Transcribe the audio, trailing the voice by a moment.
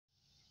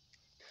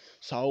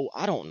So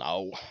I don't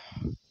know.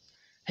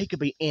 He could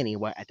be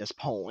anywhere at this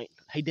point.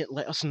 He didn't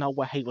let us know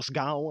where he was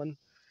going,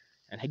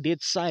 and he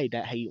did say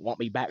that he won't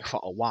be back for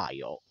a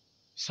while.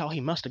 So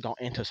he must have gone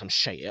into some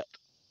shit.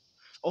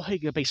 Or he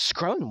could be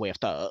screwing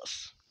with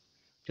us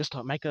just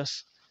to make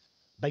us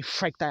be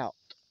freaked out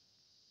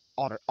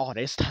all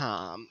this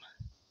time.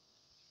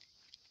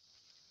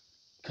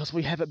 Because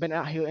we haven't been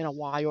out here in a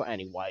while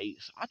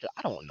anyways.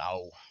 I don't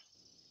know.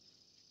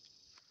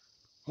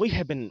 We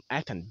have been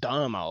acting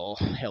dumb all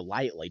here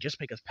lately just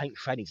because Pink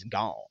Freddy's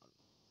gone.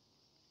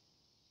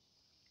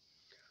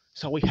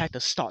 So we had to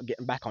start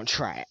getting back on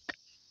track.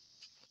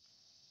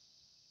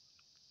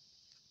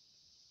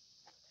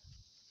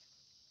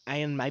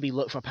 And maybe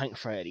look for Pink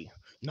Freddy.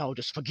 No,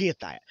 just forget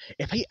that.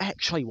 If he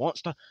actually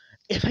wants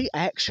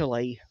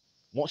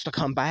to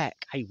come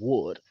back, he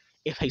would.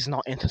 If he's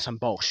not into some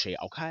bullshit,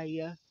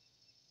 okay?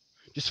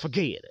 Just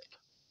forget it.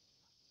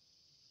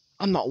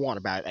 I'm not worried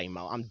about it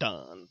anymore. I'm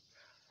done.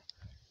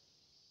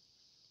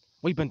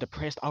 We've been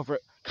depressed over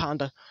it,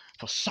 kinda,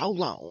 for so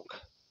long.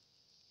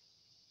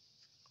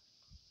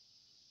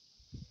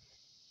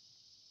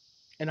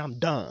 And I'm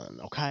done,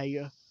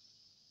 okay?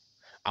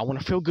 I want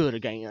to feel good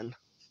again.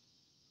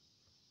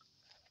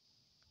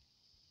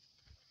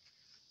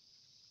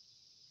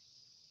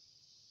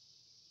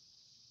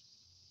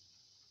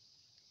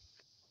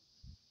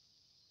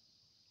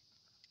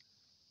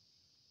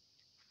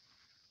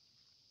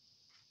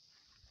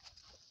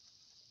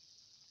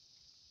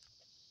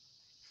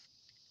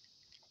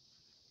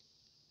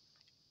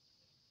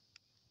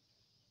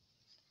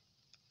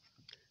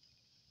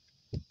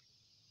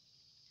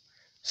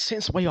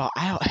 Since we are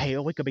out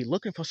here, we could be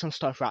looking for some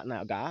stuff right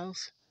now,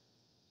 guys.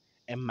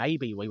 And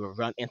maybe we will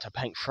run into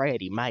Pink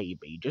Freddy,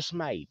 maybe, just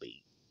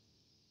maybe.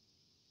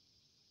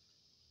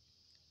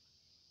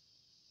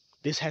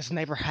 This has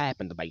never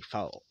happened to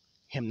before.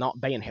 Him not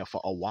being here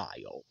for a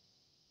while.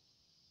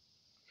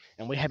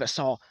 And we haven't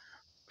saw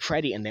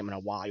Freddy and them in a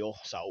while,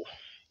 so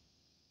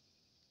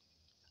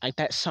ain't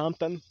that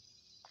something?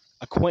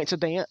 A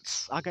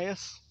coincidence, I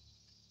guess?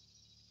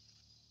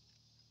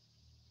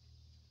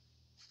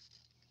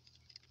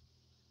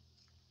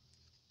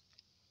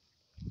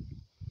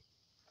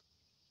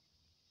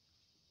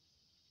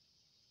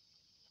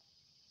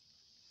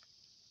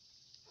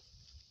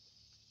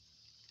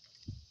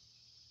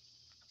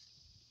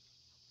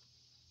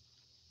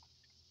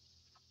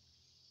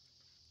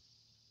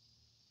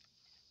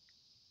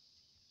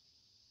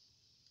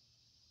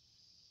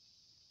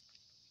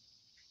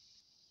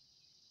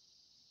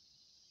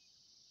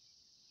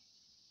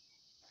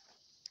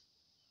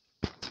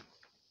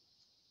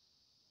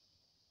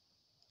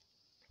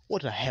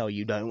 What the hell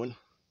you doing?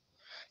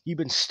 You've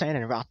been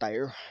standing right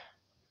there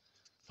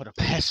for the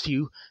past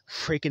few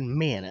freaking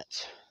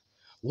minutes.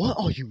 What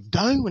are you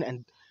doing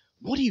and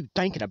what are you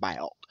thinking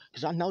about?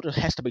 Because I know there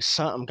has to be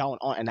something going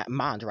on in that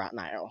mind right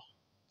now.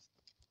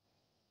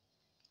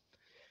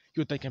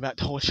 You're thinking about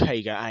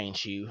Torchiga,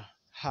 ain't you?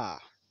 Ha.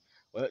 Huh.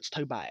 Well, it's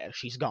too bad.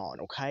 She's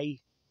gone,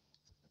 okay?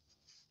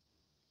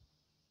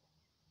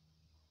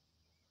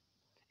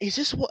 Is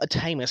this what a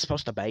team is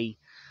supposed to be?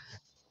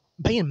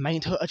 Being mean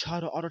to each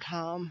other all the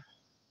time?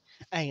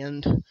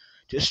 And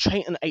just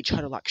treating each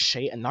other like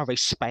shit and no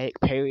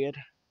respect, period?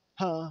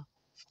 Huh?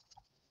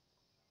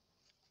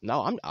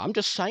 No, I'm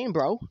just saying,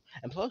 bro.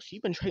 And plus,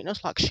 you've been treating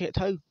us like shit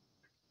too.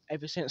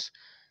 Ever since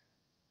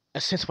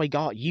we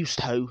got used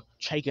to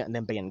Chica and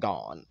them being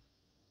gone.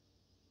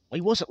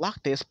 We wasn't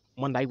like this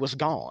when they was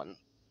gone.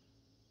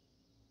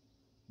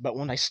 But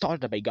when they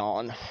started to be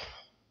gone,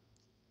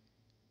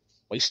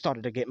 we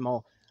started to get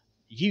more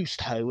used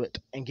to it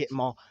and get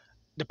more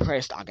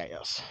depressed, I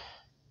guess.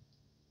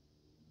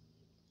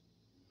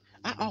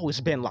 I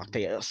always been like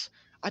this.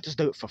 I just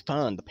do it for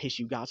fun to piss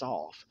you guys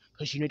off.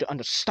 Because you need to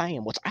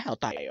understand what's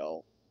out there.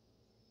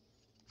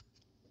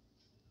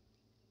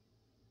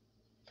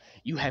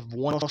 You have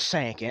 1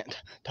 second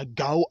to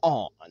go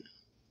on.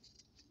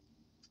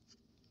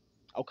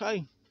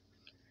 Okay?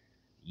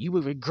 You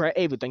will regret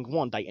everything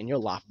one day in your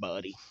life,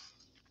 buddy.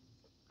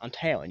 I'm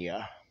telling you.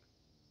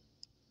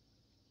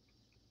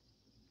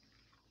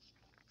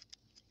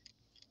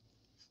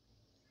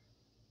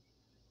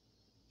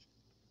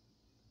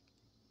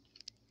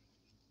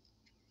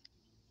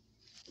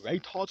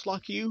 Retards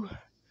like you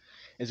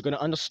is going to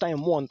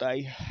understand one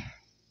day.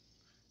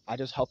 I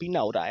just hope you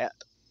know that.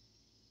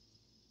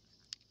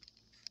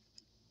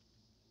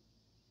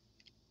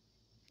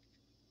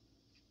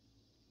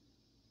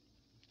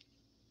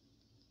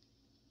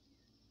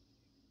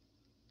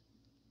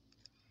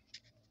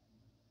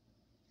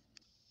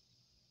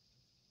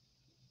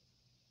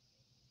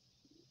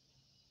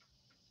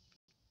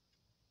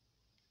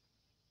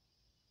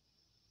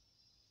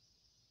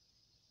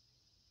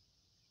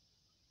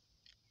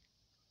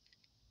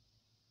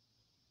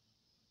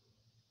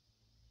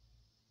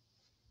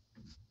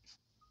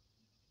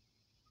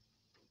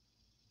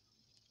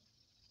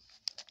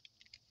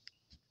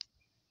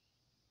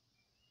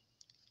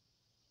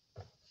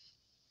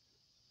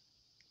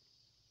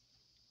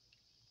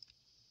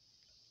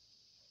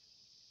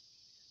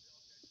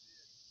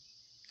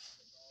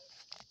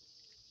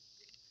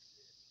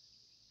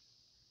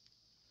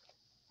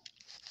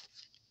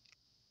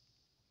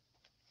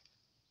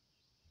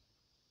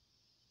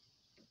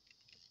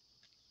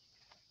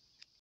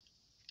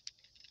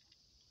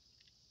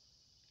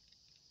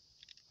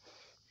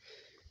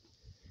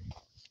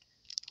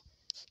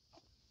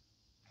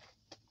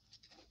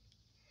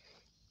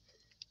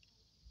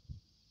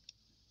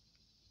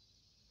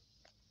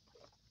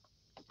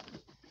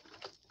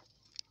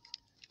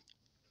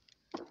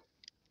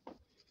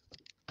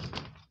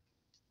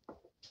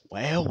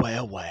 Well,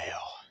 well,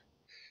 well.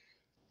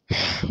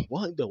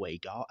 What do we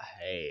got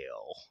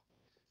hell?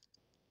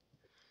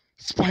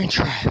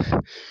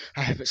 Springtrap!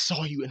 I haven't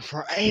saw you in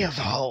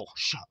forever!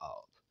 Shut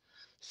up.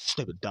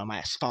 Stupid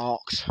dumbass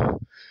fox.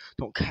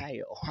 Don't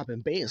care. I've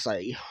been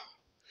busy.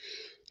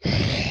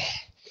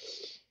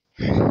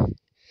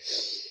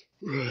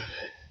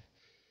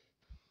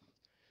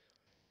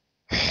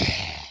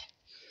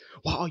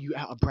 Why are you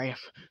out of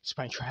breath,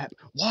 Springtrap?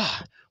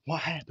 Why?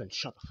 What happened?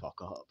 Shut the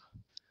fuck up.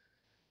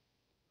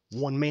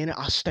 1 minute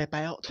I step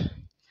out,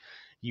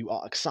 you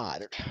are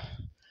excited.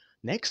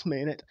 Next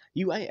minute,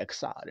 you ain't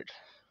excited.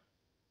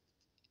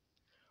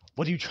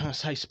 What are you trying to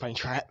say,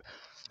 Springtrap?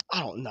 I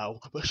don't know,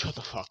 but shut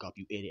the fuck up,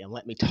 you idiot, and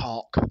let me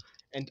talk.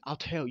 And I'll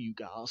tell you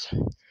guys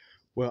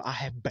where I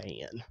have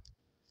been.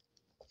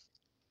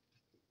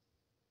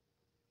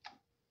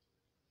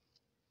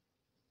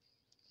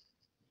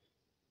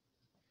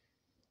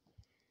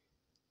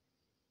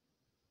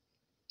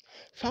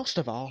 First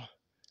of all,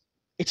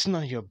 it's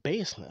none of your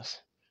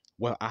business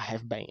where I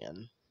have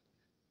been.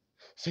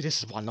 See,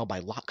 this is why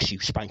nobody likes you,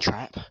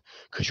 Springtrap,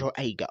 because you're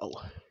ego.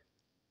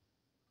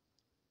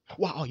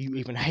 Why are you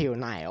even here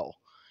now?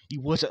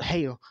 You wasn't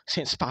here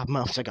since 5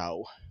 months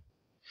ago.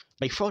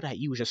 Before that,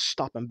 you was just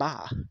stopping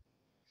by.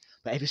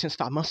 But ever since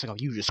 5 months ago,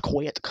 you just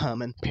quit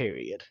coming,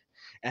 period.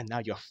 And now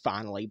you're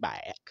finally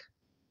back.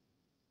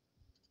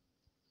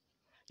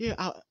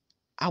 Yeah,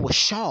 I was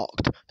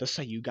shocked to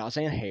see you guys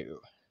in here.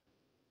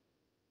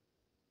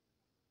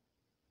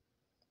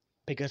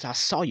 Because I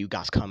saw you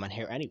guys coming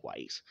here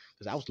anyways.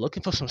 Because I was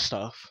looking for some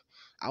stuff.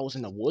 I was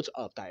in the woods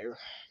up there.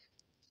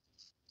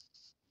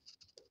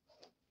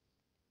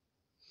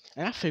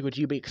 And I figured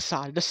you'd be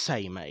excited to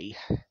see me.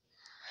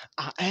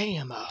 I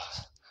am,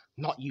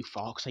 not you,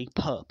 Foxy,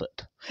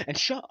 puppet. And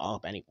shut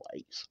up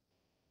anyways.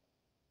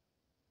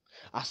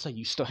 I see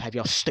you still have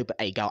your stupid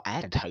ego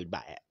attitude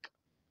back.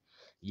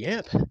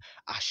 Yep,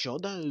 I sure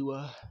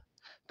do.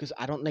 Because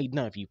I don't need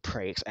none of you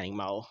pricks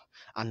anymore.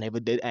 I never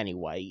did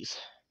anyways.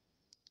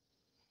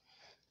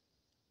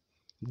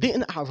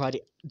 Didn't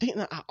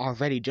I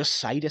already just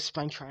say this,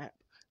 Springtrap?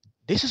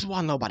 This is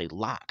why nobody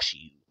likes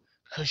you.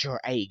 Because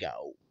you're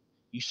ego.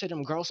 You see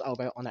them girls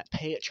over there on that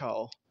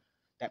picture,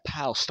 that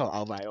poster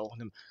over there,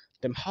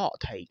 them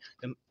hot tea,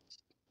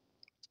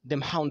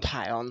 them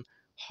hometown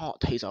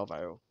hot teas over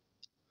there.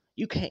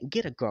 You can't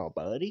get a girl,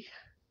 buddy.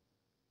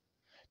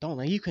 The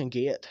only thing you can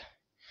get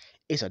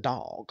is a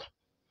dog.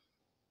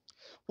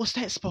 What's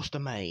that supposed to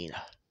mean?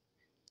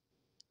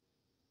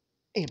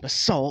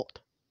 Imbecile.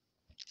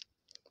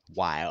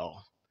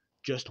 Wow.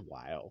 Just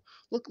wow.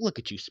 Look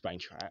at you,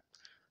 Springtrap.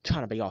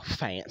 Trying to be all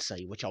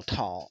fancy with your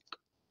talk.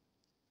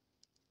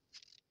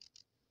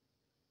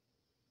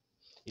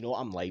 You know what?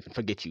 I'm leaving.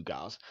 Forget you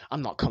guys.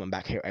 I'm not coming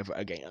back here ever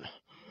again.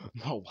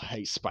 No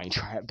way,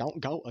 Springtrap.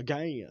 Don't go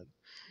again.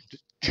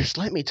 Just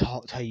let me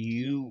talk to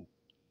you.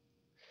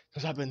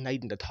 Because I've been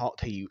needing to talk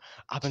to you.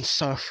 I've been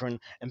suffering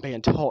and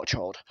being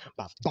tortured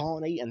by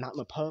Bonnie and not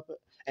my puppet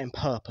and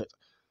puppet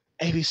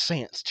ever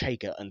since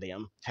Chica and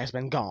them has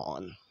been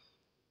gone.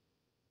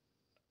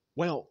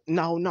 Well,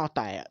 no, not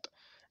that.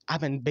 I've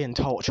been being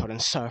tortured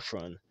and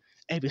suffering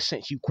ever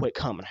since you quit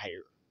coming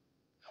here.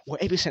 Well,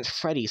 ever since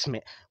Freddy's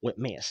went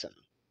missing.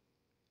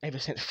 Ever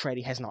since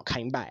Freddy has not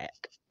came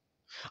back.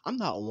 I'm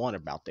not worried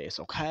about this,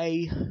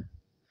 okay?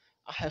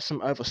 I have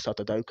some other stuff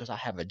to do because I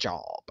have a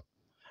job.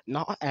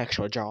 Not an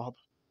actual job.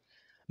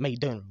 Me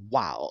doing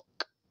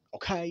work,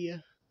 okay?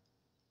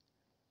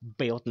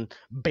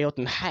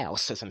 Building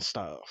houses and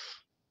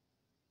stuff.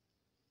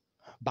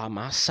 By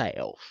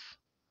myself.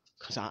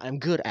 Because I am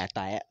good at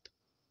that.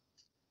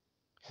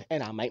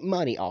 And I make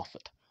money off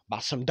it by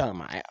some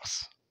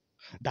dumbass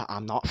that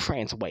I'm not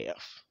friends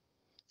with.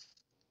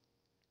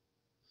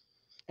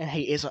 And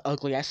he is an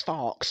ugly ass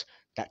fox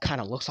that kind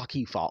of looks like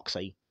you,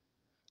 Foxy.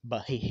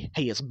 But he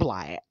is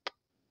black.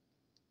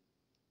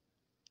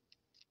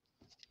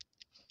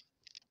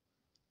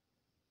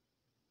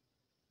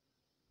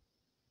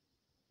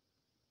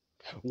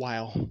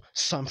 Well,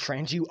 some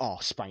friends you are,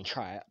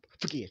 Springtrap.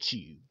 Forget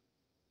you.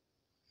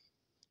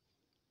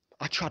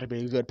 I try to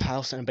be a good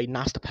person and be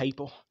nice to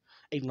people,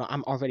 even though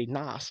I'm already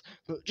nice.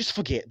 But just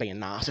forget being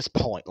nice. It's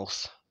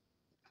pointless.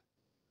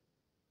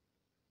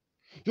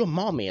 Your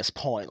mommy is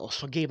pointless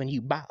for giving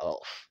you birth.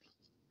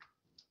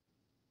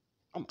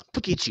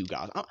 Forget you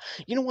guys.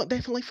 You know what,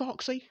 definitely,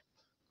 Foxy?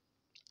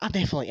 I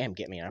definitely am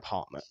getting me an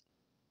apartment.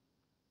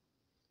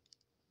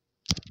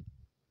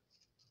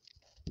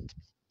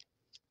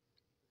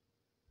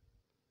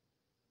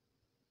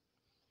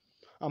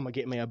 I'm gonna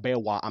get me a beer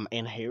while I'm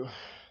in here.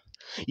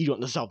 You don't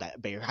deserve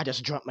that beer. I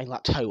just drank me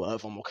like 2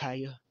 of them,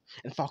 okay?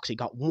 And Foxy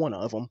got 1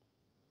 of them.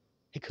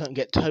 He couldn't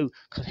get 2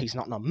 because he's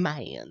not no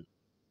man.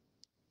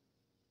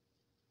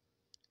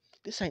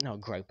 This ain't no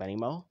group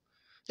anymore.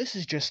 This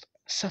is just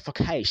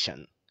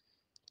suffocation.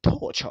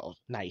 Torture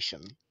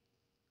nation.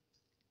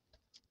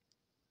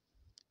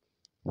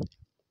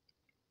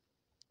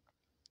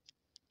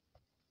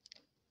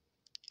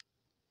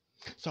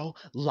 So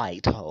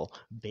later,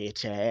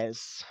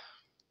 bitches.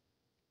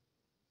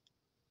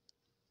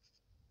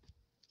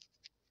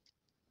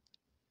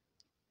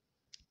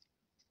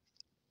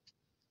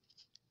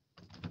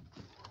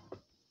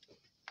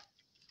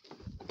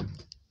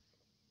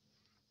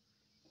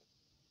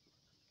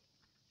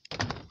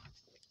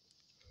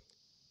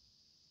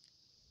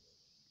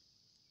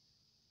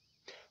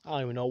 I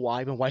don't even know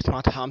why I've been wasting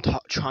my time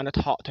trying to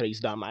talk to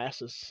these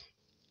dumbasses.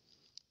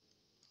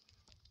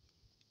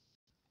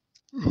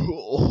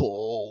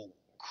 Oh,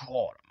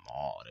 God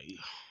almighty.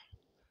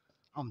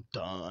 I'm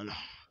done.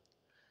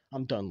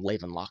 I'm done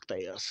living like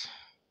this.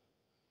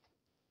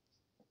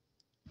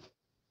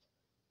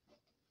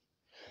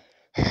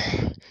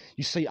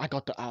 You see, I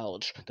got the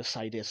urge to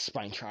say this,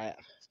 Springtrap.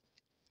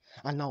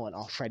 I know and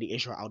all Freddy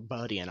is your old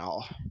buddy and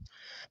all,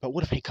 but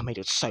what if he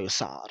committed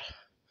suicide?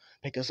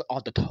 Because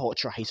all the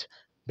torture he's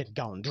been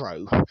going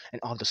through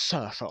and all the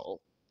suffering,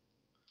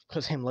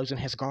 because him losing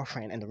his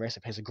girlfriend and the rest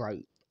of his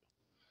group.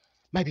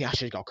 Maybe I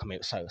should go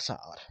commit suicide,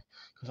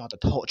 because all the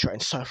torture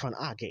and suffering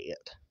I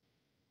get.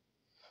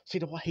 See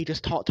the way he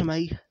just talked to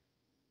me?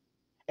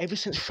 Ever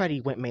since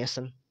Freddy went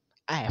missing,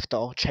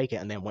 after Chaka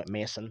and them went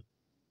missing,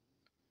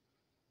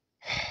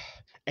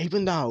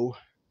 even though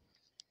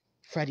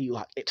Freddy,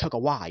 like, it took a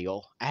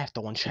while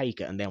after when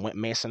Chaka and them went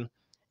missing,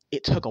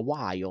 it took a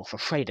while for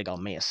Freddy to go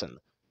missing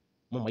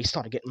when we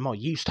started getting more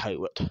used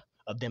to it,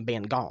 of them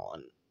being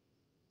gone.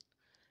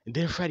 And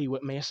then Freddy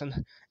went missing,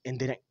 and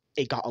then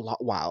it got a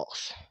lot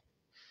worse.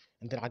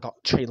 And then I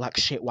got treated like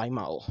shit way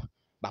more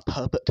by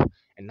Puppet,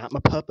 and not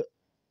my Puppet,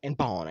 and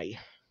Barney.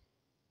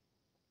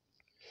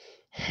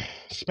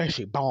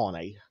 Especially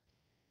Barney,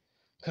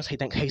 because he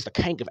thinks he's the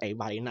king of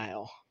everybody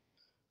now.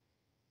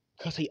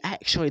 Because he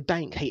actually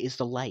thinks he is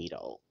the leader.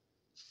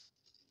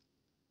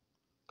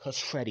 Because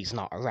Freddy's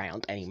not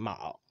around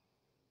anymore.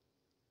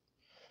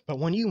 But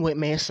when you went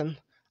missing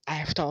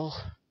after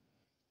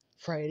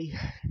Freddy,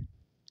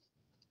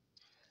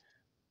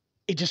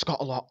 it just got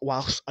a lot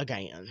worse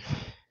again.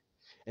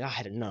 And I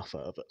had enough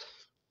of it.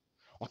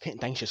 Why can't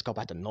things just go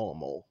back to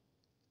normal?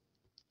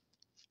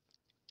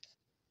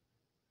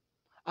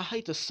 I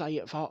hate to say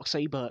it,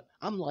 Foxy, but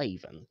I'm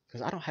leaving.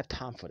 Because I don't have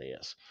time for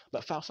this.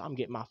 But Foxy, I'm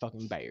getting my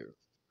fucking bear.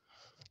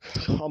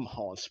 Come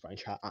on,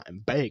 Springtrap, I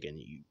am begging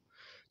you.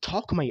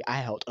 Talk me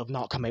out of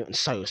not committing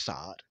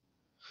suicide.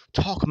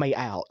 Talk me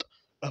out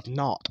of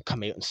not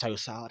committing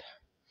suicide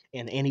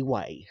in any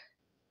way.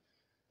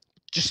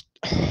 Just.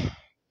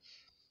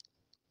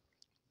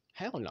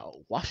 Hell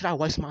no. Why should I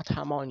waste my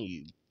time on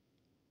you?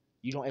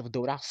 You don't ever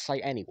do what I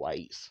say,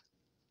 anyways.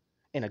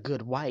 In a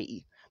good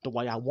way. The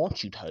way I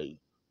want you to.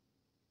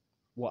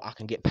 Well, I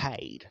can get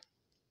paid.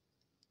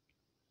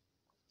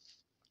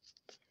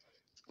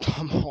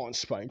 Come on,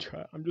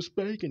 Springtrap. I'm just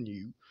begging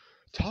you.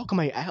 Talk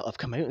me out of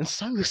committing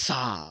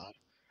suicide.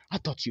 I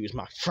thought you was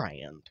my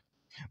friend.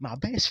 My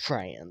best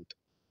friend.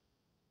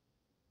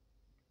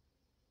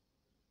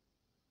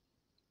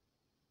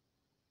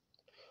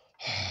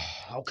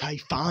 Okay,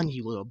 fine,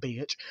 you little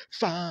bitch.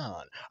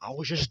 Fine. I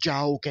was just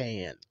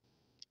joking.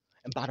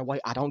 And by the way,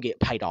 I don't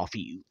get paid off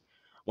you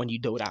when you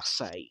do what I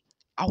say.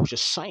 I was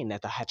just saying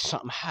that to have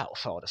something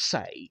helpful to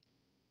say.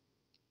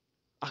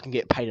 I can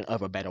get paid in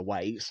other better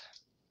ways.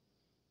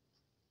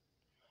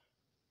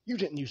 You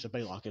didn't used to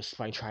be like this,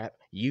 Springtrap,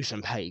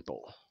 using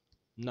people.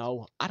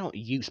 No, I don't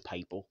use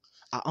people.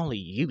 I only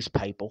use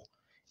people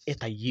if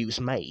they use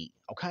me,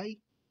 okay?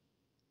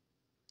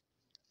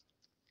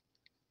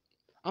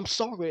 I'm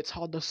sorry it's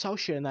hard to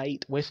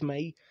associate with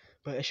me,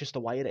 but it's just the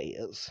way it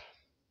is.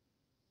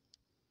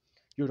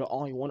 You're the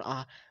only one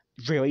I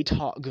really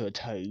talk good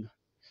to.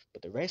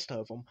 But the rest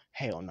of them,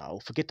 hell no.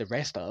 Forget the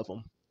rest of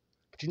them.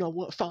 But you know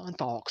what? Fine,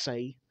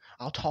 Foxy.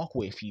 I'll talk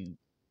with you.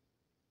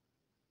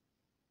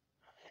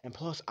 And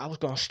plus, I was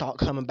gonna start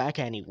coming back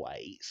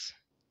anyways.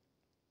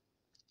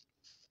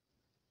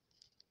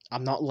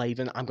 I'm not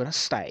leaving. I'm gonna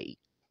stay.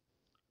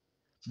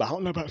 But I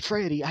don't know about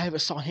Freddy. I haven't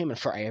saw him in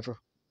forever.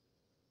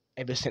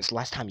 Ever since the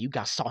last time you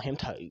guys saw him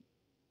too.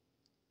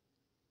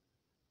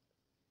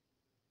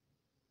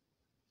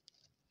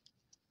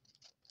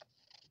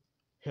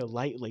 Here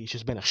lately, it's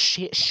just been a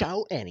shit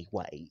show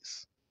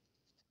anyways.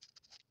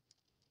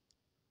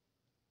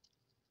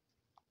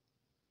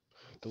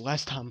 The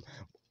last time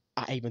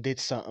I even did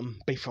something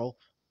before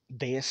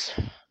this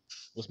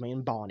was me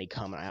and Bonnie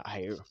coming out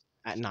here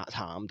at night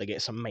time to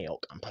get some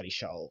milk, I'm pretty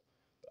sure.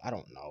 I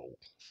don't know.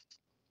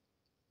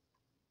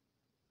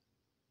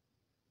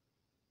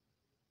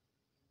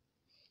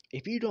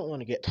 If you don't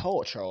want to get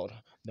tortured,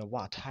 then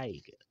why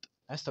take it?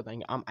 That's the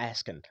thing I'm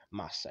asking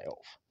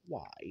myself.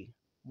 Why?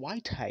 Why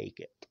take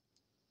it?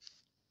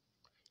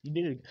 You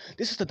need to,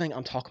 this is the thing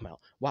I'm talking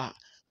about. Why?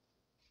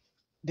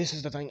 This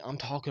is the thing I'm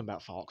talking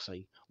about,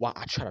 Foxy. Why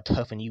I try to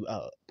toughen you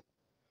up.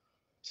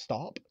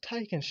 Stop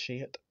taking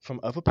shit from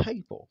other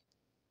people.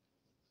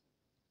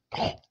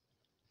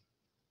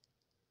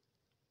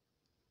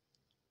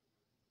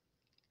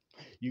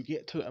 You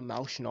get too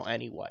emotional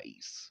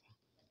anyways.